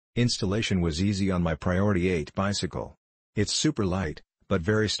Installation was easy on my Priority 8 bicycle. It's super light, but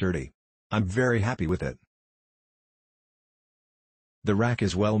very sturdy. I'm very happy with it. The rack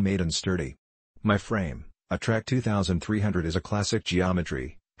is well made and sturdy. My frame, a Trek 2300, is a classic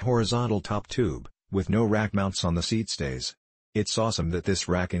geometry, horizontal top tube, with no rack mounts on the seat stays. It's awesome that this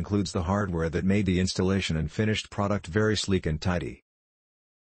rack includes the hardware that made the installation and finished product very sleek and tidy.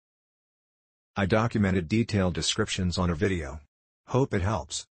 I documented detailed descriptions on a video. Hope it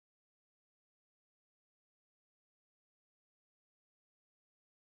helps.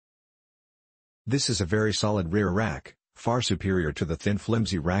 This is a very solid rear rack, far superior to the thin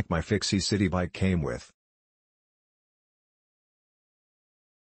flimsy rack my Fixie City bike came with.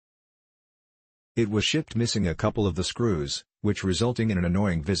 It was shipped missing a couple of the screws, which resulting in an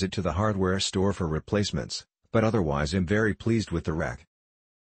annoying visit to the hardware store for replacements, but otherwise I'm very pleased with the rack.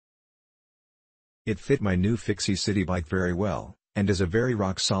 It fit my new Fixie City bike very well, and is a very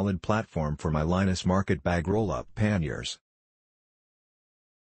rock-solid platform for my Linus Market Bag roll-up panniers.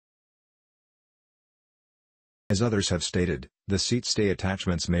 As others have stated, the seat stay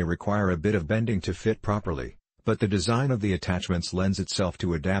attachments may require a bit of bending to fit properly, but the design of the attachments lends itself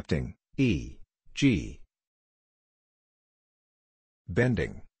to adapting, e.g.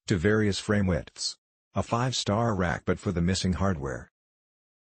 bending, to various frame widths. A 5-star rack but for the missing hardware.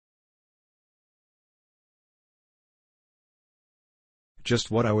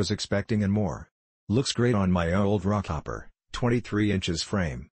 Just what I was expecting and more. Looks great on my old Rockhopper, 23 inches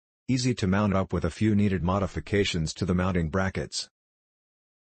frame. Easy to mount up with a few needed modifications to the mounting brackets.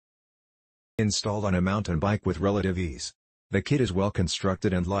 Installed on a mountain bike with relative ease. The kit is well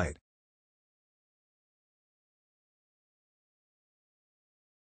constructed and light.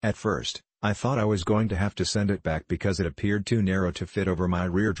 At first, I thought I was going to have to send it back because it appeared too narrow to fit over my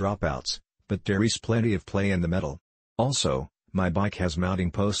rear dropouts, but there is plenty of play in the metal. Also, my bike has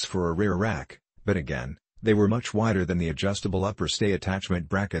mounting posts for a rear rack, but again, they were much wider than the adjustable upper stay attachment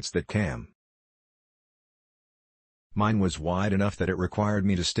brackets that came. Mine was wide enough that it required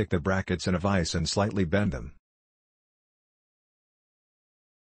me to stick the brackets in a vise and slightly bend them.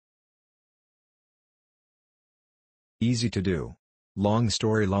 Easy to do. Long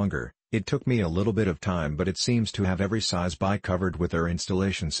story longer, it took me a little bit of time, but it seems to have every size bike covered with their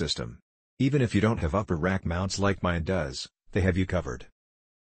installation system. Even if you don't have upper rack mounts like mine does, they have you covered.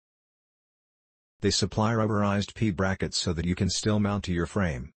 They supply rubberized P-brackets so that you can still mount to your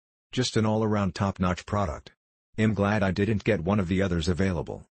frame. Just an all-around top-notch product. I'm glad I didn't get one of the others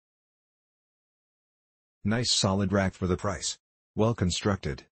available. Nice solid rack for the price. Well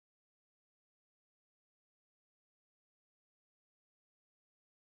constructed.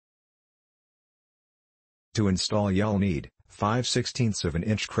 To install, you'll need 5/16 of an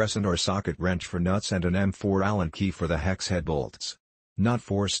inch crescent or socket wrench for nuts and an M4 Allen key for the hex head bolts. Not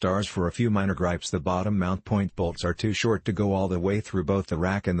 4 stars for a few minor gripes. The bottom mount point bolts are too short to go all the way through both the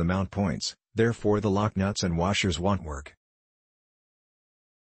rack and the mount points, therefore the lock nuts and washers won't work.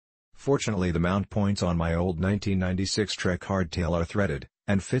 Fortunately, the mount points on my old 1996 Trek hardtail are threaded,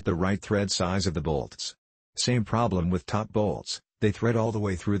 and fit the right thread size of the bolts. Same problem with top bolts. They thread all the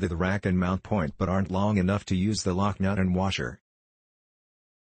way through the rack and mount point but aren't long enough to use the lock nut and washer.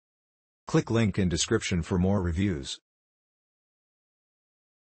 Click link in description for more reviews.